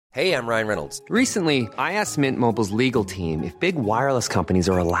Hey, I'm Ryan Reynolds. Recently, I asked Mint Mobile's legal team if big wireless companies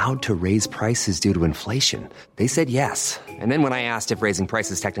are allowed to raise prices due to inflation. They said yes. And then when I asked if raising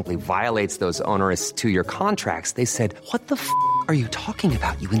prices technically violates those onerous two-year contracts, they said, "What the f*** are you talking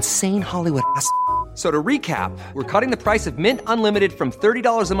about, you insane Hollywood ass?" So to recap, we're cutting the price of Mint Unlimited from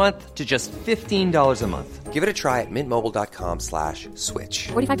 $30 a month to just $15 a month. Give it a try at mintmobile.com/switch.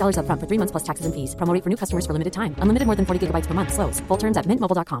 $45 up front for 3 months plus taxes and fees. Promo rate for new customers for limited time. Unlimited more than 40 gigabytes per month. Slows full terms at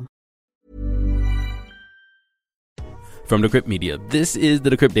mintmobile.com. From Decrypt Media, this is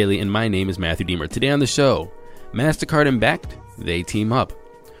the Decrypt Daily, and my name is Matthew Deemer. Today on the show, MasterCard and Bakkt, they team up.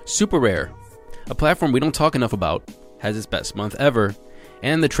 Superrare, a platform we don't talk enough about, has its best month ever,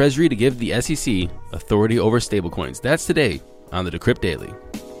 and the Treasury to give the SEC authority over stablecoins. That's today on the Decrypt Daily.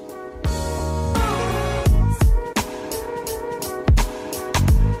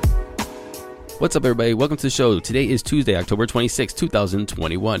 What's up, everybody? Welcome to the show. Today is Tuesday, October 26,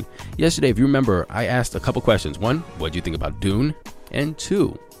 2021. Yesterday, if you remember, I asked a couple questions. One, what did you think about Dune? And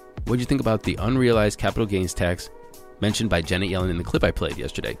two, what did you think about the unrealized capital gains tax mentioned by Janet Yellen in the clip I played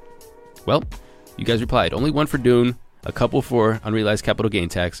yesterday? Well, you guys replied. Only one for Dune, a couple for unrealized capital gain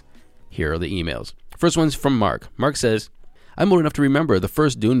tax. Here are the emails. First one's from Mark. Mark says, I'm old enough to remember the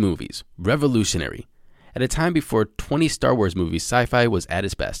first Dune movies. Revolutionary. At a time before 20 Star Wars movies, sci-fi was at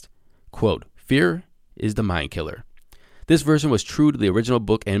its best. Quote, fear is the mind killer. This version was true to the original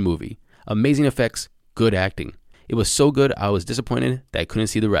book and movie. Amazing effects, good acting. It was so good I was disappointed that I couldn't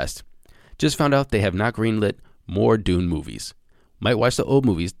see the rest. Just found out they have not greenlit more Dune movies. Might watch the old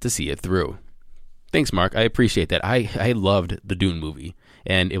movies to see it through. Thanks, Mark. I appreciate that. I loved the Dune movie,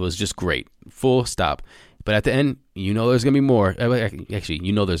 and it was just great. Full stop. But at the end, you know there's going to be more. Actually,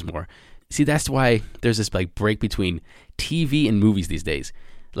 you know there's more. See, that's why there's this break between TV and movies these days.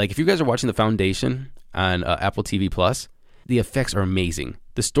 Like, if you guys are watching The Foundation on Apple TV Plus, the effects are amazing.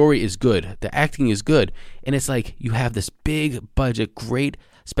 The story is good. The acting is good. And it's like you have this big budget, great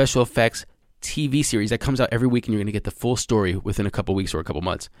special effects TV series that comes out every week, and you're going to get the full story within a couple weeks or a couple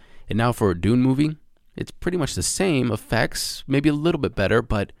months. And now for a Dune movie, it's pretty much the same effects, maybe a little bit better,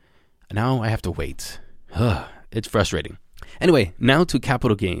 but now I have to wait. It's frustrating. Anyway, now to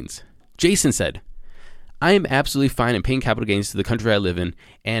capital gains. Jason said, I am absolutely fine in paying capital gains to the country I live in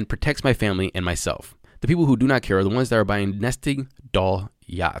and protects my family and myself. The people who do not care are the ones that are buying nesting doll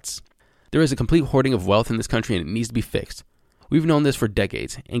yachts. There is a complete hoarding of wealth in this country, and it needs to be fixed. We've known this for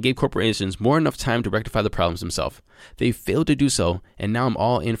decades and gave corporations more than enough time to rectify the problems themselves. They failed to do so, and now I'm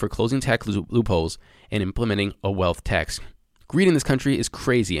all in for closing tax loopholes and implementing a wealth tax. Greed in this country is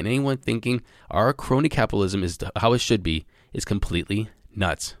crazy, and anyone thinking our crony capitalism is how it should be is completely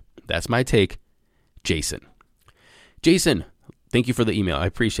nuts. That's my take. Jason, thank you for the email. I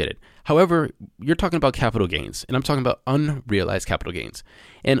appreciate it. However, you're talking about capital gains, and I'm talking about unrealized capital gains.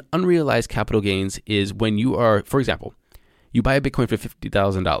 And unrealized capital gains is when you are, for example, you buy a Bitcoin for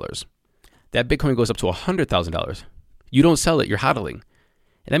 $50,000. That Bitcoin goes up to $100,000. You don't sell it, you're hodling.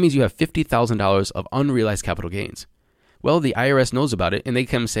 And that means you have $50,000 of unrealized capital gains. Well, the IRS knows about it, and they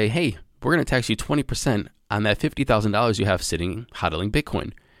come say, hey, we're going to tax you 20% on that $50,000 you have sitting hodling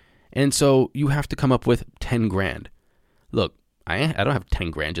Bitcoin. And so you have to come up with 10 grand. Look, I don't have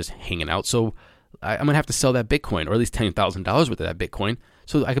 10 grand just hanging out, so I'm going to have to sell that Bitcoin, or at least $10,000 worth of that Bitcoin,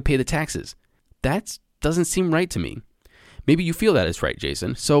 so I could pay the taxes. That doesn't seem right to me. Maybe you feel that is right,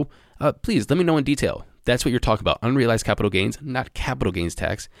 Jason. So please let me know in detail. That's what you're talking about, unrealized capital gains, not capital gains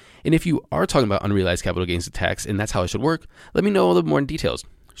tax. And if you are talking about unrealized capital gains tax, and that's how it should work, let me know a little more in details.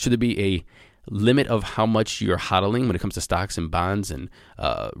 Should there be a limit of how much you're hodling when it comes to stocks and bonds and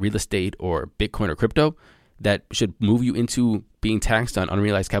real estate or Bitcoin or crypto that should move you into being taxed on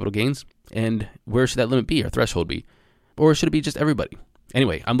unrealized capital gains? And where should that limit be or threshold be? Or should it be just everybody?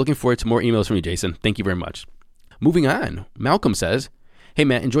 Anyway, I'm looking forward to more emails from you, Jason. Thank you very much. Moving on, Malcolm says, hey,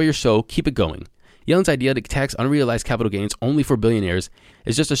 Matt, enjoy your show. Keep it going. Yellen's idea to tax unrealized capital gains only for billionaires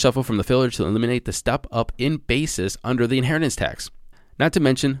is just a shuffle from the failure to eliminate the step up in basis under the inheritance tax. Not to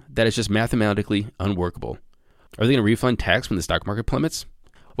mention that it's just mathematically unworkable. Are they going to refund tax when the stock market plummets?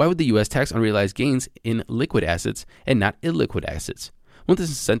 Why would the U.S. tax unrealized gains in liquid assets and not illiquid assets? Won't this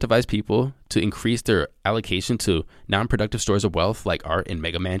incentivize people to increase their allocation to non-productive stores of wealth like art and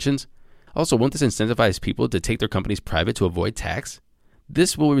mega mansions? Also, won't this incentivize people to take their companies private to avoid tax?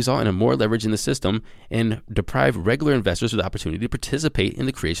 This will result in more leverage in the system and deprive regular investors of the opportunity to participate in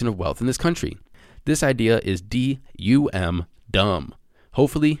the creation of wealth in this country. This idea is D-U-M, dumb.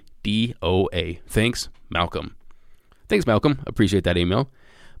 Hopefully, D-O-A. Thanks, Malcolm. Thanks, Malcolm. Appreciate that email.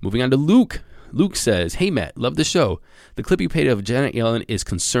 Moving on to Luke. Luke says, hey, Matt, love the show. The clip you played of Janet Yellen is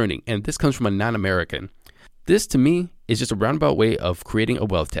concerning, and this comes from a non-American. This, to me, is just a roundabout way of creating a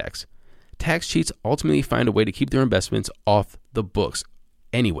wealth tax. Tax cheats ultimately find a way to keep their investments off the books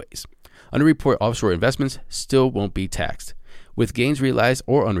anyways. Underreport offshore investments still won't be taxed, with gains realized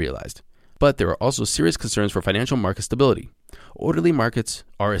or unrealized. But there are also serious concerns for financial market stability. Orderly markets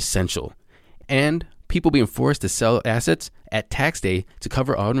are essential, and people being forced to sell assets at tax day to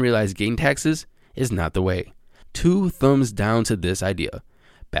cover unrealized gain taxes is not the way. 2 thumbs down to this idea.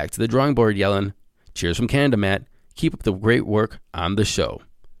 Back to the drawing board, Yellen. Cheers from Canada, Matt. Keep up the great work on the show.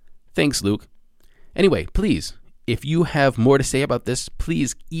 Thanks, Luke. Anyway, please, if you have more to say about this,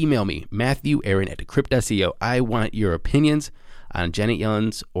 please email me, MatthewAaron@decrypt.co. I want your opinions on Janet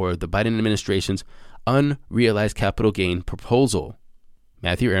Yellen's or the Biden administration's unrealized capital gain proposal.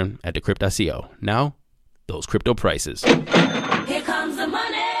 MatthewAaron@decrypt.co. Now, those crypto prices. Here comes the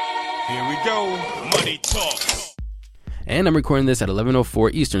money. Here we go. Money talk. And I'm recording this at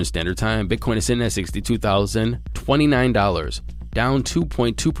 11:04 Eastern Standard Time. Bitcoin is sitting at $62,029, down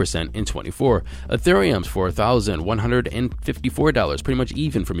 2.2% in 24. Ethereum's $4,154, pretty much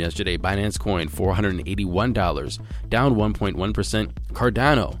even from yesterday. Binance Coin, $481, down 1.1%.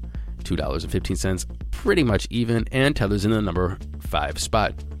 Cardano, $2.15, pretty much even. And Tether's in the number 5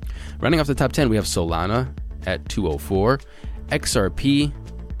 spot. Running off the top 10, we have Solana at 204, XRP,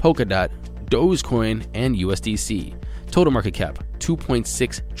 Polkadot, Dogecoin, and USDC. Total market cap,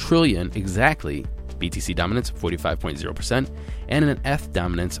 2.6 trillion exactly. BTC dominance, 45.0%, and an ETH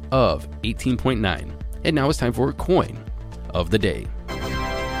dominance of 18.9. And now it's time for Coin of the Day.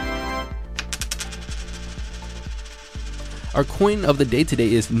 Our Coin of the Day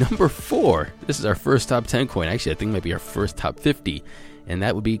today is number 4. This is our first top 10 coin. Actually, I think it might be our first top 50, and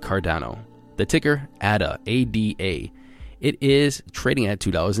that would be Cardano. The ticker, ADA, ADA. It is trading at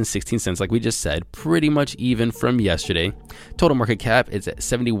 $2.16, like we just said, pretty much even from yesterday. Total market cap is at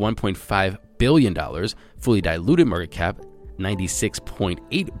 $71.5 billion. Fully diluted market cap,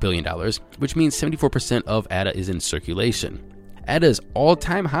 $96.8 billion, which means 74% of ADA is in circulation. ADA's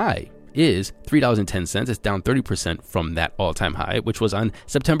all-time high is $3.10. It's down 30% from that all-time high, which was on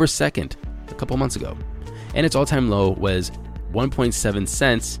September 2nd, a couple months ago. And its all-time low was 1.7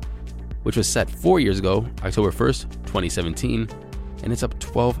 cents, which was set 4 years ago, October 1st, 2017, and it's up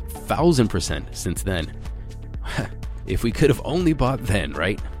 12,000% since then. If we could have only bought then,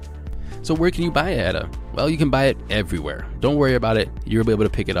 right? So where can you buy ADA? Well, you can buy it everywhere. Don't worry about it. You'll be able to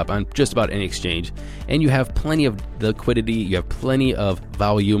pick it up on just about any exchange. And you have plenty of liquidity. You have plenty of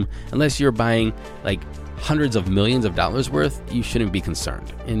volume. Unless you're buying like hundreds of millions of dollars worth, you shouldn't be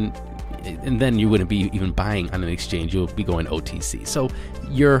concerned. And then you wouldn't be even buying on an exchange. You'll be going OTC. So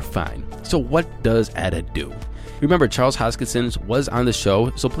you're fine. So what does ADA do? Remember, Charles Hoskinson was on the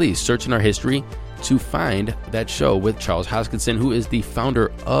show, so please search in our history to find that show with Charles Hoskinson, who is the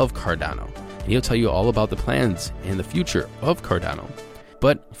founder of Cardano. And he'll tell you all about the plans and the future of Cardano.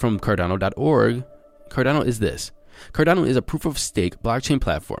 But from Cardano.org, Cardano is this. Cardano is a proof-of-stake blockchain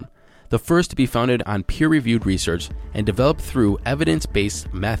platform, the first to be founded on peer-reviewed research and developed through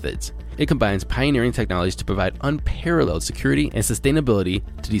evidence-based methods. It combines pioneering technologies to provide unparalleled security and sustainability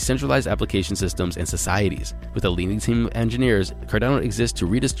to decentralized application systems and societies. With a leading team of engineers, Cardano exists to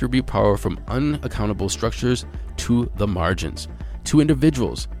redistribute power from unaccountable structures to the margins, to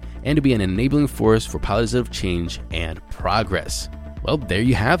individuals, and to be an enabling force for positive change and progress. Well, there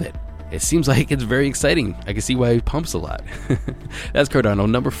you have it. It seems like it's very exciting. I can see why it pumps a lot. That's Cardano,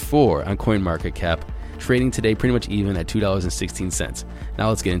 number 4 on CoinMarketCap. Trading today pretty much even at $2.16. Now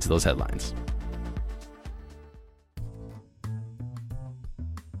let's get into those headlines.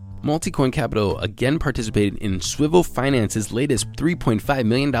 Multicoin Capital again participated in Swivel Finance's latest $3.5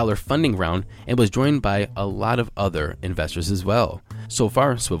 million funding round and was joined by a lot of other investors as well. So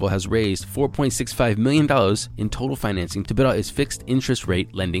far, Swivel has raised $4.65 million in total financing to build out its fixed interest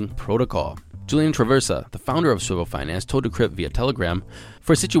rate lending protocol. Julian Traversa, the founder of Swivel Finance, told Decrypt via Telegram,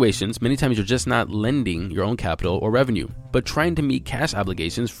 "For situations, many times you're just not lending your own capital or revenue, but trying to meet cash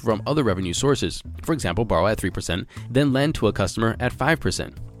obligations from other revenue sources. For example, borrow at 3%, then lend to a customer at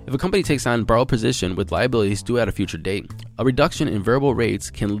 5%. If a company takes on borrowed position with liabilities due at a future date, a reduction in variable rates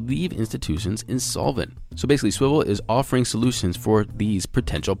can leave institutions insolvent." So basically, Swivel is offering solutions for these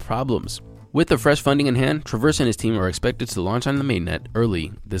potential problems. With the fresh funding in hand, Traversa and his team are expected to launch on the mainnet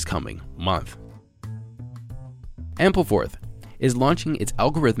early this coming month. Ampleforth is launching its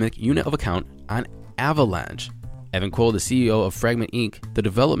algorithmic unit of account on Avalanche. Evan Cole, the CEO of Fragment Inc., the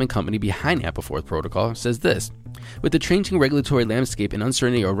development company behind Ampleforth Protocol, says this: with the changing regulatory landscape and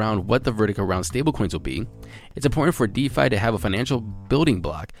uncertainty around what the verdict around stablecoins will be, it's important for DeFi to have a financial building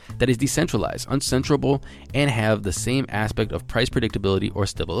block that is decentralized, uncensorable, and have the same aspect of price predictability or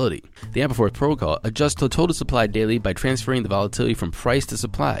stability. The Ampleforth Protocol adjusts to total supply daily by transferring the volatility from price to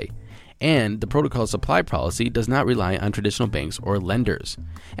supply, and the protocol's supply policy does not rely on traditional banks or lenders.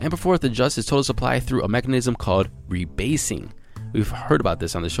 Ampleforth adjusts its total supply through a mechanism called rebasing. We've heard about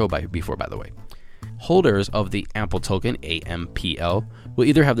this on the show before, by the way. Holders of the Ample token, AMPL, will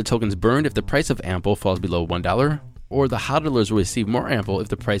either have the tokens burned if the price of Ample falls below $1, or the hodlers will receive more Ample if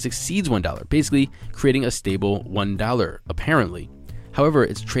the price exceeds $1, basically creating a stable $1, apparently. However,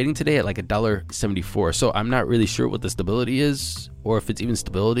 it's trading today at like $1.74, so I'm not really sure what the stability is, or if it's even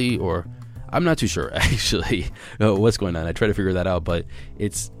stability, or I'm not too sure, actually, what's going on. I try to figure that out, but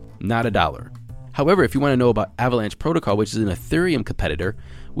it's not $1. However, if you want to know about Avalanche Protocol, which is an Ethereum competitor,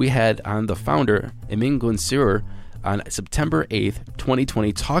 we had on the founder, Emin Gunsirer, on September 8th,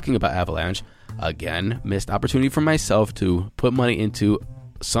 2020, talking about Avalanche. Again, missed opportunity for myself to put money into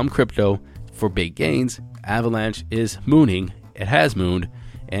some crypto for big gains. Avalanche is mooning. It has mooned,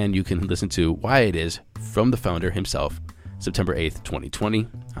 and you can listen to why it is from the founder himself, September 8th, 2020,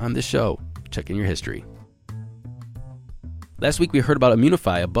 on this show. Check in your history. Last week, we heard about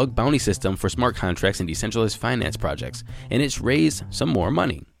Immunify, a bug bounty system for smart contracts and decentralized finance projects, and it's raised some more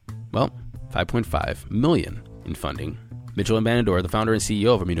money. Well, $5.5 million in funding. Mitchell Banador, the founder and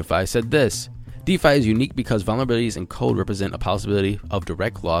CEO of Immunify, said this: DeFi is unique because vulnerabilities in code represent a possibility of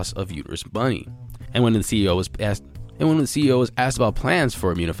direct loss of users' money. And when the CEO was asked about plans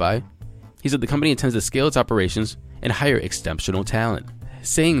for Immunify, he said the company intends to scale its operations and hire exceptional talent,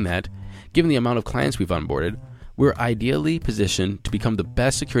 saying that, given the amount of clients we've onboarded, we're ideally positioned to become the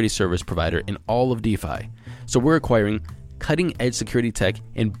best security service provider in all of DeFi. So we're acquiring cutting-edge security tech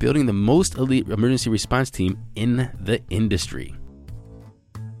and building the most elite emergency response team in the industry.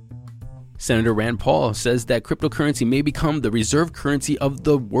 Senator Rand Paul says that cryptocurrency may become the reserve currency of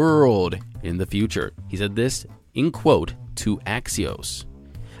the world in the future. He said this in quote to Axios: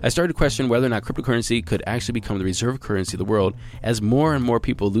 I started to question whether or not cryptocurrency could actually become the reserve currency of the world as more and more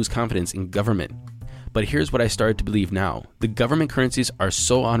people lose confidence in government. But here's what I started to believe now. The government currencies are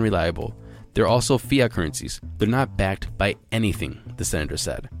so unreliable. They're also fiat currencies. They're not backed by anything, the senator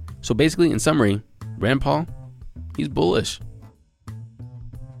said. So basically, in summary, Rand Paul, he's bullish.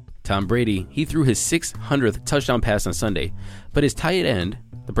 Tom Brady, he threw his 600th touchdown pass on Sunday, but his tight end,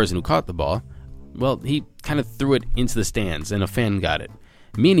 the person who caught the ball, well, he kind of threw it into the stands and a fan got it,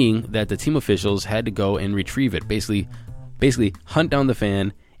 meaning that the team officials had to go and retrieve it, basically hunt down the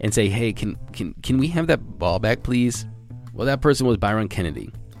fan and say, hey, can we have that ball back, please? Well, that person was Byron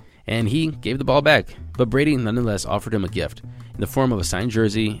Kennedy, and he gave the ball back, but Brady nonetheless offered him a gift in the form of a signed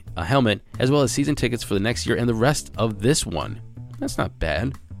jersey, a helmet, as well as season tickets for the next year and the rest of this one. That's not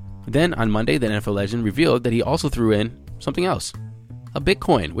bad. Then on Monday, the NFL legend revealed that he also threw in something else, a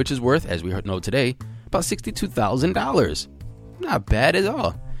Bitcoin, which is worth, as we know today, about $62,000. Not bad at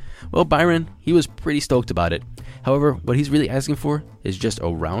all. Well, Byron, he was pretty stoked about it. However, what he's really asking for is just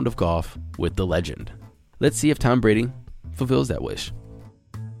a round of golf with the legend. Let's see if Tom Brady fulfills that wish.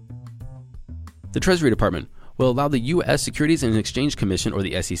 The Treasury Department will allow the U.S. Securities and Exchange Commission, or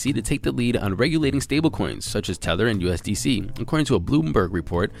the SEC, to take the lead on regulating stablecoins such as Tether and USDC, according to a Bloomberg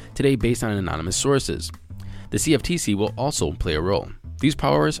report today based on anonymous sources. The CFTC will also play a role. These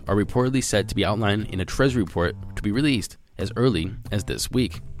powers are reportedly set to be outlined in a Treasury report to be released as early as this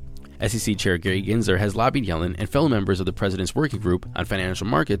week. SEC Chair Gary Gensler has lobbied Yellen and fellow members of the President's Working Group on Financial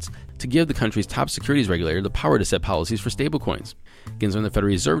Markets to give the country's top securities regulator the power to set policies for stablecoins. Gensler and the Federal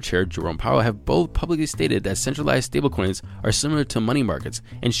Reserve Chair Jerome Powell have both publicly stated that centralized stablecoins are similar to money markets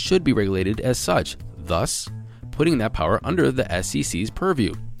and should be regulated as such, thus putting that power under the SEC's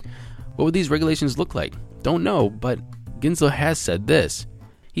purview. What would these regulations look like? Don't know, but Gensler has said this.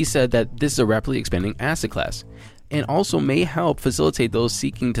 He said that this is a rapidly expanding asset class, and also may help facilitate those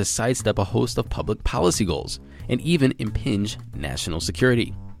seeking to sidestep a host of public policy goals and even impinge national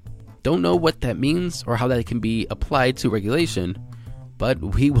security. Don't know what that means or how that can be applied to regulation, but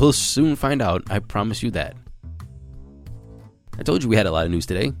we will soon find out, I promise you that. I told you we had a lot of news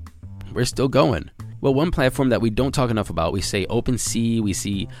today. We're still going. Well, one platform that we don't talk enough about, we say OpenSea, we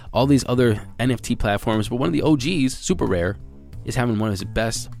see all these other NFT platforms, but one of the OGs, Superrare, is having one of his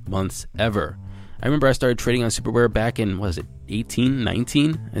best months ever. I remember I started trading on Superrare back in, 18,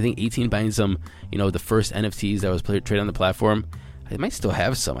 19? I think 18, buying some, the first NFTs that was traded on the platform. I might still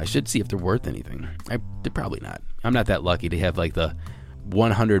have some. I should see if they're worth anything. They're probably not. I'm not that lucky to have like the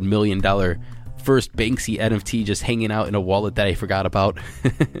 $100 million first Banksy NFT just hanging out in a wallet that I forgot about?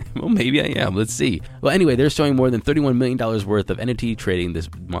 Well, maybe I am. Let's see. Well, anyway, they're showing more than $31 million worth of NFT trading this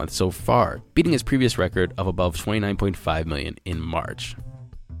month so far, beating its previous record of above $29.5 million in March.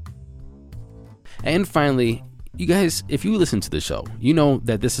 And finally, you guys, if you listen to the show, you know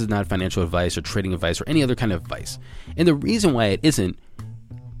that this is not financial advice or trading advice or any other kind of advice. And the reason why it isn't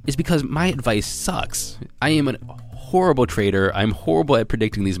is because my advice sucks. I am a horrible trader. I'm horrible at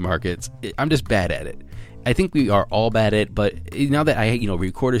predicting these markets. I'm just bad at it. I think we are all bad at it, but now that I,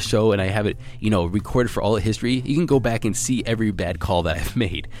 record a show and I have it, recorded for all the history, you can go back and see every bad call that I've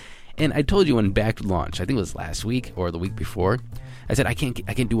made. And I told you when Bakkt launched, I think it was last week or the week before, I said I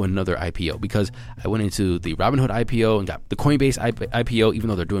can't do another IPO because I went into the Robinhood IPO and got the Coinbase IPO, even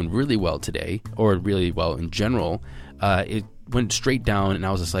though they're doing really well today, or really well in general. It went straight down, and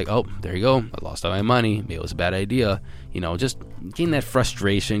I was just like, oh, there you go. I lost all my money. Maybe it was a bad idea. Just getting that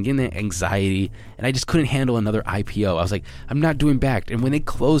frustration, getting that anxiety, and I just couldn't handle another IPO. I was like, I'm not doing Bakkt. And when they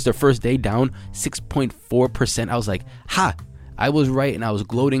closed their first day down 6.4%, I was like, ha, I was right, and I was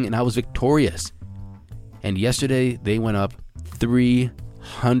gloating, and I was victorious. And yesterday, they went up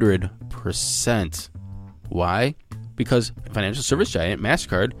 300%. Why? Because financial service giant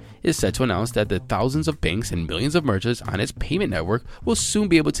MasterCard is set to announce that the thousands of banks and millions of merchants on its payment network will soon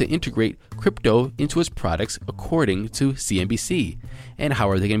be able to integrate crypto into its products, according to CNBC. And how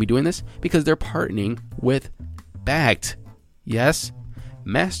are they going to be doing this? Because they're partnering with Bakkt. Yes,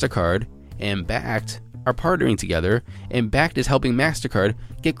 MasterCard and Bakkt are partnering together, and Bakkt is helping MasterCard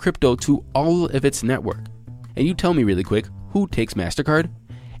get crypto to all of its network. And you tell me really quick, who takes MasterCard?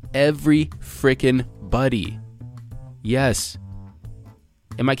 Every frickin' buddy. Yes.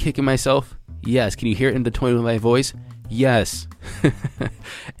 Am I kicking myself? Yes. Can you hear it in the tone of my voice? Yes.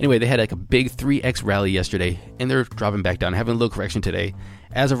 Anyway, they had like a big 3x rally yesterday, and they're dropping back down, having a little correction today.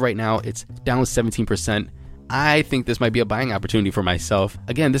 As of right now, it's down 17%. I think this might be a buying opportunity for myself.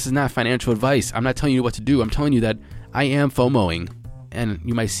 Again, this is not financial advice. I'm not telling you what to do. I'm telling you that I am FOMOing, and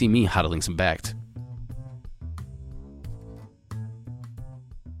you might see me hodling some Bakkt.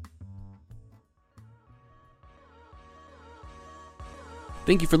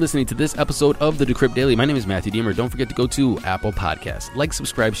 Thank you for listening to this episode of the Decrypt Daily. My name is Matthew Deemer. Don't forget to go to Apple Podcasts, like,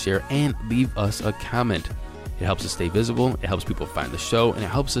 subscribe, share, and leave us a comment. It helps us stay visible, it helps people find the show, and it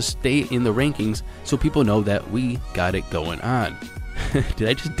helps us stay in the rankings so people know that we got it going on. Did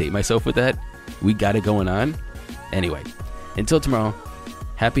I just date myself with that? We got it going on? Anyway, until tomorrow,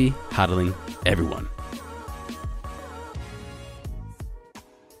 happy hodling, everyone.